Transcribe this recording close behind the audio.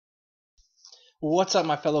What's up,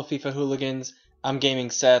 my fellow FIFA hooligans? I'm Gaming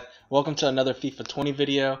Seth. Welcome to another FIFA 20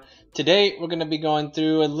 video. Today we're going to be going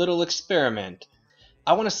through a little experiment.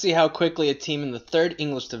 I want to see how quickly a team in the 3rd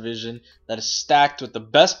English division that is stacked with the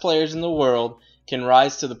best players in the world can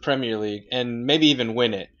rise to the Premier League and maybe even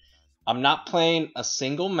win it. I'm not playing a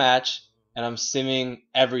single match and I'm simming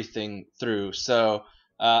everything through, so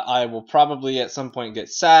I will probably at some point get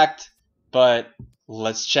sacked, but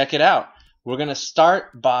let's check it out. We're going to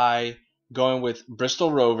start by going with Bristol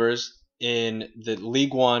Rovers in the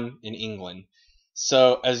League One in England.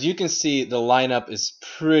 So as you can see, the lineup is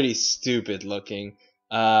pretty stupid looking.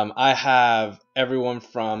 I have everyone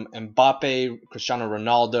from Mbappe, Cristiano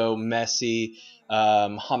Ronaldo, Messi,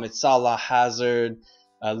 Mohamed Salah, Hazard,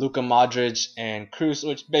 Luka Modric, and Kroos,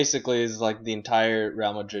 which basically is like the entire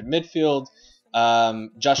Real Madrid midfield.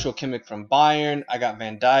 Joshua Kimmich from Bayern. I got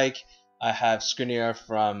Van Dijk. I have Skriniar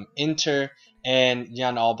from Inter and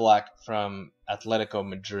Jan Oblak from Atletico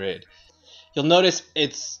Madrid. You'll notice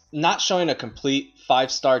it's not showing a complete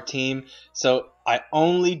 5-star team, so I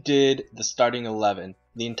only did the starting 11.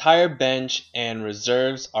 The entire bench and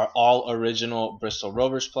reserves are all original Bristol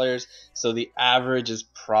Rovers players, so the average is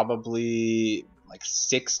probably like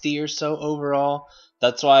 60 or so overall.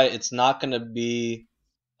 That's why it's not going to be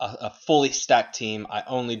a fully stacked team. I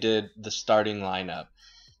only did the starting lineup.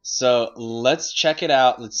 So let's check it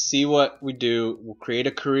out. Let's see what we do. We'll create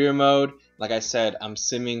a career mode. Like I said, I'm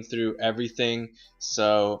simming through everything,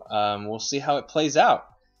 so we'll see how it plays out.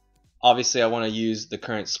 Obviously, I want to use the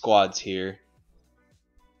current squads here.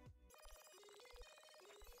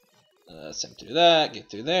 Sim through that, get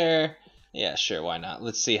through there. Yeah, sure, why not?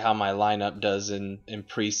 Let's see how my lineup does in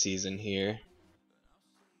preseason here.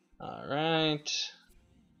 Alright.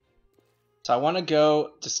 So I want to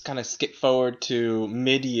go, just kind of skip forward to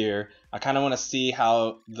mid-year. I kind of want to see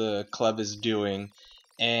how the club is doing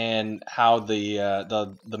and how the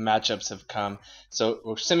matchups have come. So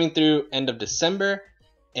we're simming through end of December,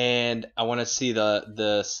 and I want to see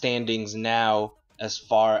the standings now as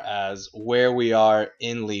far as where we are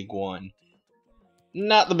in League One.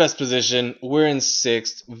 Not the best position. We're in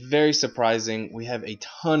 6th. Very surprising. We have a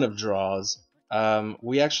ton of draws.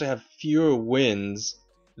 We actually have fewer wins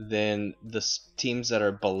than the teams that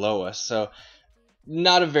are below us, so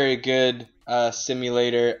not a very good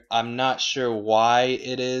simulator. I'm not sure why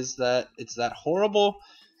it is that it's that horrible,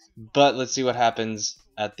 but let's see what happens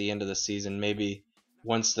at the end of the season. Maybe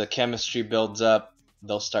once the chemistry builds up,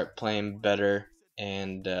 they'll start playing better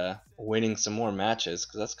and winning some more matches,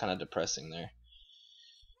 because that's kind of depressing there.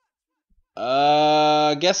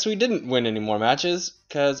 Guess we didn't win any more matches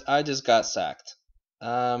because I just got sacked.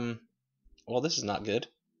 Well, this is not good.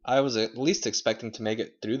 I was at least expecting to make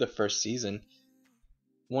it through the first season.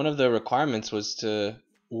 One of the requirements was to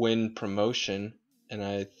win promotion, and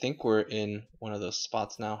I think we're in one of those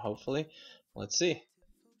spots now, hopefully. Let's see.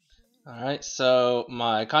 Alright, so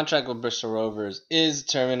my contract with Bristol Rovers is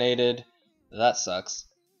terminated. That sucks.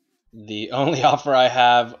 The only offer I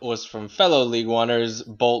have was from fellow League Oneers,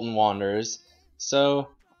 Bolton Wanderers, so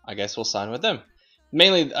I guess we'll sign with them.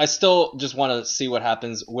 Mainly, I still just want to see what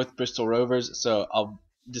happens with Bristol Rovers, so I'll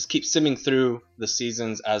just keep simming through the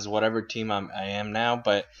seasons as whatever team I am now,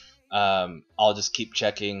 but I'll just keep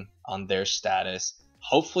checking on their status.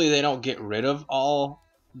 Hopefully they don't get rid of all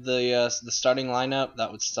the starting lineup.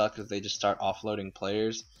 That would suck if they just start offloading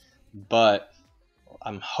players, but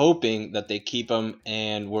I'm hoping that they keep them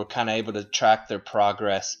and we're kind of able to track their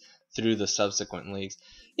progress through the subsequent leagues.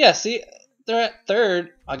 Yeah, see, they're at 3rd.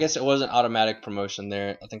 I guess it wasn't automatic promotion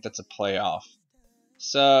there. I think that's a playoff.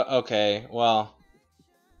 So, okay, well,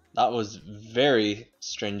 that was very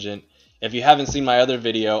stringent. If you haven't seen my other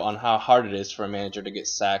video on how hard it is for a manager to get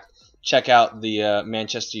sacked, check out the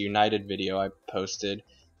Manchester United video I posted.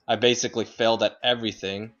 I basically failed at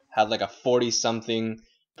everything, had like a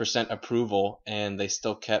 40-something% approval, and they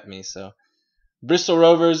still kept me. So Bristol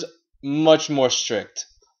Rovers, much more strict,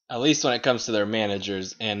 at least when it comes to their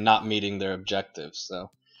managers and not meeting their objectives.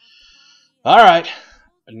 So, alright.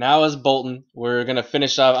 Now as Bolton, we're going to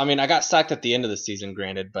finish off. I mean, I got sacked at the end of the season,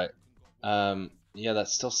 granted, but yeah, that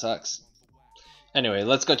still sucks. Anyway,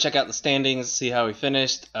 let's go check out the standings, see how we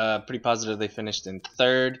finished. Pretty positive they finished in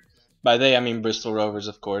 3rd. By they, I mean Bristol Rovers,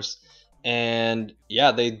 of course. And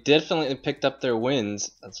yeah, they definitely picked up their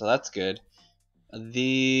wins, so that's good.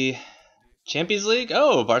 The Champions League?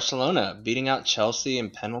 Oh, Barcelona beating out Chelsea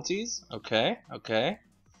in penalties. Okay, okay.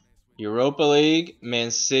 Europa League,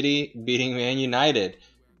 Man City beating Man United.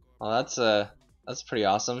 Well, that's pretty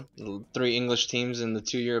awesome. 3 English teams in the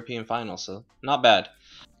 2 European finals, so not bad.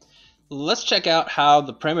 let's check out how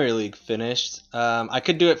the Premier League finished. I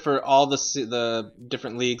could do it for all the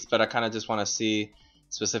different leagues, but I kind of just want to see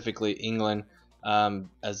specifically England,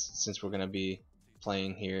 as since we're gonna be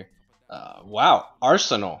playing here. Wow,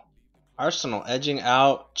 Arsenal edging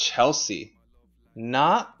out Chelsea.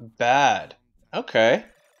 Not bad. Okay.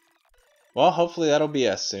 Well, hopefully that'll be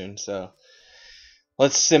us soon. So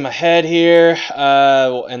let's sim ahead here.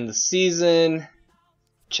 We'll end the season.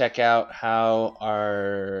 Check out how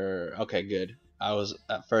our... Okay, good. I was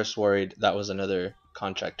at first worried that was another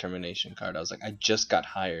contract termination card. I was like, I just got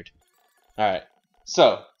hired. Alright,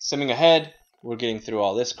 so simming ahead. We're getting through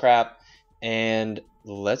all this crap. And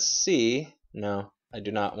let's see. No, I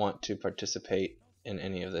do not want to participate in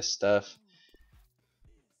any of this stuff.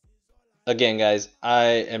 Again, guys, I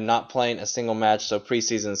am not playing a single match, so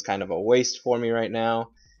preseason is kind of a waste for me right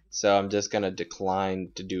now. So I'm just going to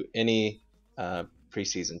decline to do any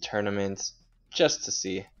preseason tournaments just to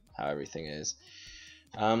see how everything is.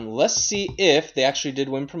 Let's see if they actually did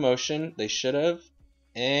win promotion. They should have.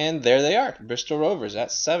 And there they are, Bristol Rovers at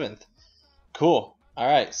 7th. Cool.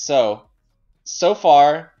 Alright, so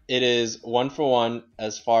far it is 1-for-1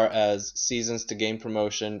 as far as seasons to gain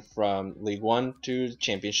promotion from League 1 to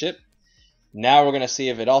Championship. Now we're going to see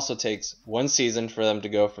if it also takes one season for them to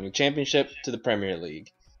go from the Championship to the Premier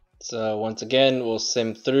League. So once again, we'll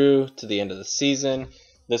sim through to the end of the season.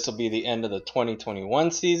 This will be the end of the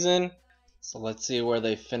 2021 season. So let's see where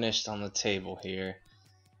they finished on the table here.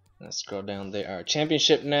 Let's scroll down. They are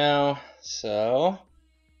Championship now. So,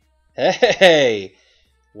 hey!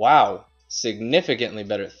 Wow. Significantly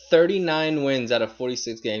better. 39 wins out of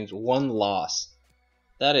 46 games, 1 loss.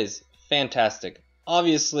 That is fantastic.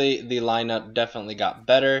 Obviously, the lineup definitely got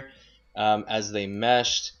better as they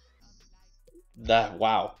meshed.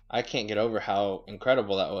 Wow, I can't get over how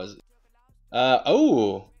incredible that was.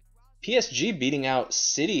 Oh, PSG beating out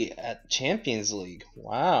City at Champions League.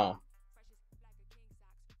 Wow.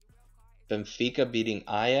 Benfica beating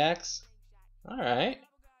Ajax. All right.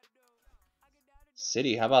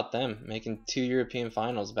 City, how about them? Making 2 European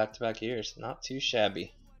finals back-to-back years. Not too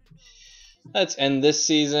shabby. Let's end this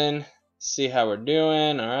season. See how we're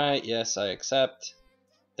doing. Alright, yes, I accept.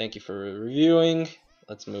 Thank you for reviewing.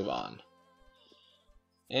 Let's move on.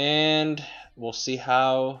 And we'll see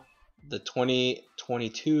how the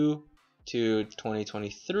 2022 to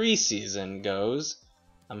 2023 season goes.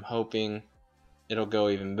 I'm hoping it'll go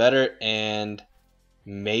even better, and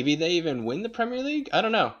maybe they even win the Premier League? I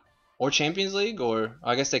don't know. Or Champions League, or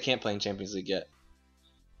I guess they can't play in Champions League yet.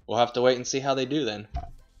 We'll have to wait and see how they do then.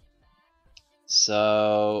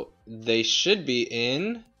 So they should be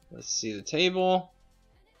in, let's see the table.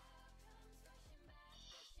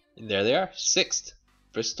 There they are, 6th,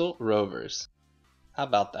 Bristol Rovers. How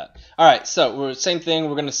about that? Alright, so same thing,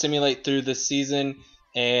 we're going to simulate through this season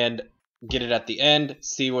and get it at the end,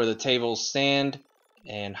 see where the tables stand,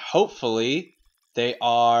 and hopefully they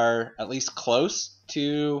are at least close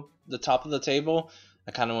to the top of the table.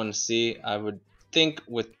 I kind of want to see. I would think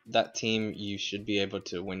with that team you should be able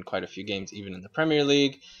to win quite a few games even in the Premier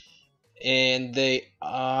League. And they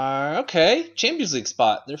are, okay, Champions League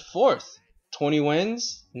spot. They're 4th. 20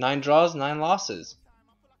 wins, 9 draws, 9 losses.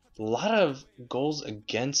 A lot of goals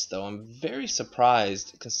against, though. I'm very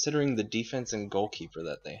surprised considering the defense and goalkeeper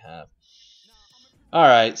that they have.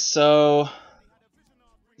 Alright, so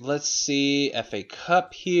let's see FA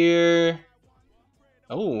Cup here.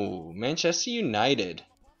 Oh, Manchester United.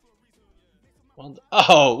 Well,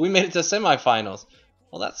 oh, we made it to semifinals.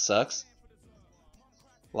 Well, that sucks.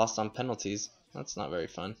 Lost on penalties. That's not very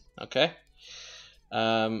fun. Okay.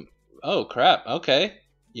 Oh, crap. Okay.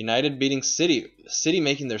 United beating City. City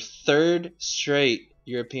making their 3rd straight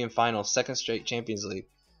European final, 2nd straight Champions League.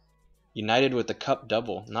 United with the cup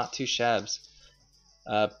double. Not too shabs.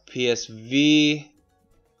 PSV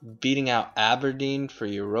beating out Aberdeen for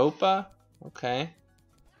Europa. Okay.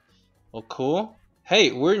 Well, cool.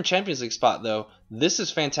 Hey, we're in Champions League spot, though. This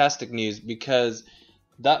is fantastic news because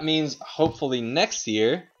that means hopefully next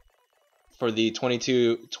year for the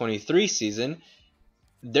 22-23 season,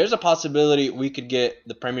 there's a possibility we could get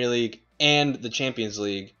the Premier League and the Champions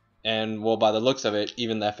League, and, well, by the looks of it,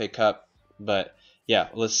 even the FA Cup. But, yeah,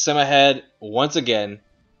 let's sim ahead once again.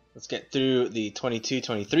 Let's get through the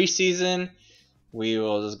 22-23 season. We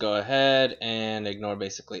will just go ahead and ignore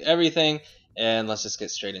basically everything, and let's just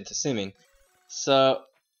get straight into simming. So,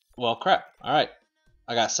 well, crap. Alright.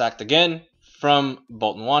 I got sacked again from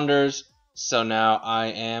Bolton Wanderers, so now I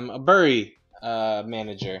am a Bury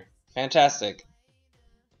manager. Fantastic.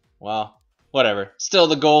 Well, whatever. Still,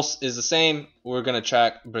 the goal is the same. We're going to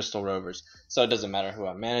track Bristol Rovers, so it doesn't matter who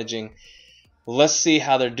I'm managing. Let's see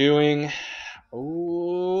how they're doing.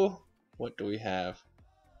 Ooh. what do we have?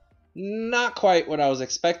 Not quite what I was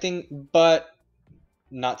expecting, but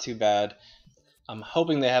not too bad. I'm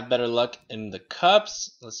hoping they have better luck in the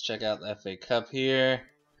cups. Let's check out the FA Cup here.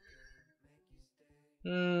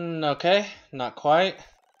 Okay, not quite.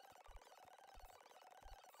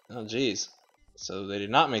 Oh, geez. So they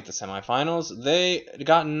did not make the semifinals. They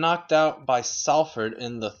got knocked out by Salford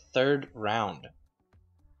in the 3rd round.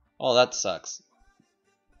 Oh, that sucks.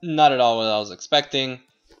 Not at all what I was expecting.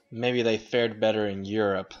 Maybe they fared better in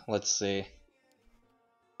Europe. Let's see.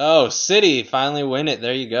 Oh, City finally win it.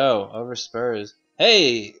 There you go. Over Spurs.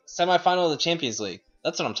 Hey, semifinal of the Champions League.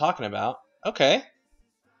 That's what I'm talking about. Okay.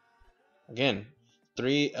 Again,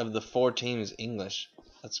 3 of the 4 teams English.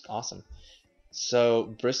 That's awesome.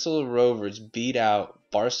 So Bristol Rovers beat out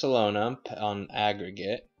Barcelona on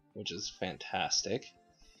aggregate, which is fantastic.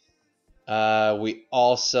 We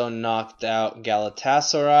also knocked out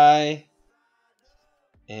Galatasaray.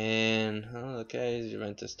 And, okay,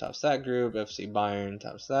 Juventus tops that group. FC Bayern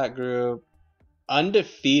tops that group.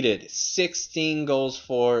 Undefeated. 16 goals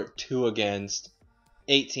for, 2 against.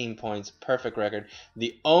 18 points. Perfect record.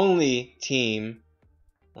 The only team...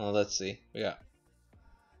 Well, let's see. We got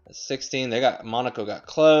 16. They got... Monaco got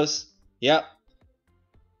close. Yep.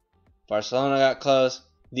 Barcelona got close.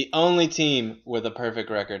 The only team with a perfect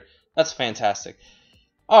record. That's fantastic.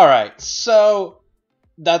 Alright, so...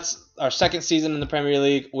 That's our 2nd season in the Premier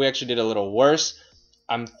League. We actually did a little worse.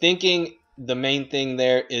 I'm thinking the main thing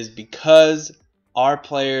there is because our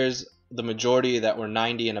players, the majority that were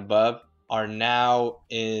 90 and above, are now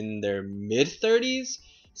in their mid-30s.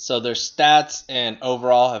 So their stats and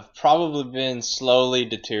overall have probably been slowly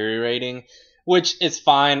deteriorating, which is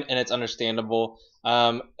fine and it's understandable.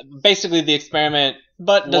 Basically the experiment,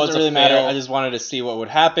 but doesn't really matter. I just wanted to see what would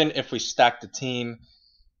happen if we stacked the team.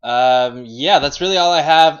 Yeah, that's really all I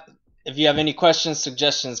have. If you have any questions,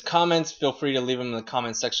 suggestions, comments, feel free to leave them in the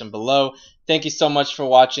comment section below. Thank you so much for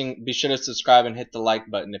watching. Be sure to subscribe and hit the like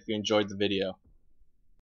button if you enjoyed the video.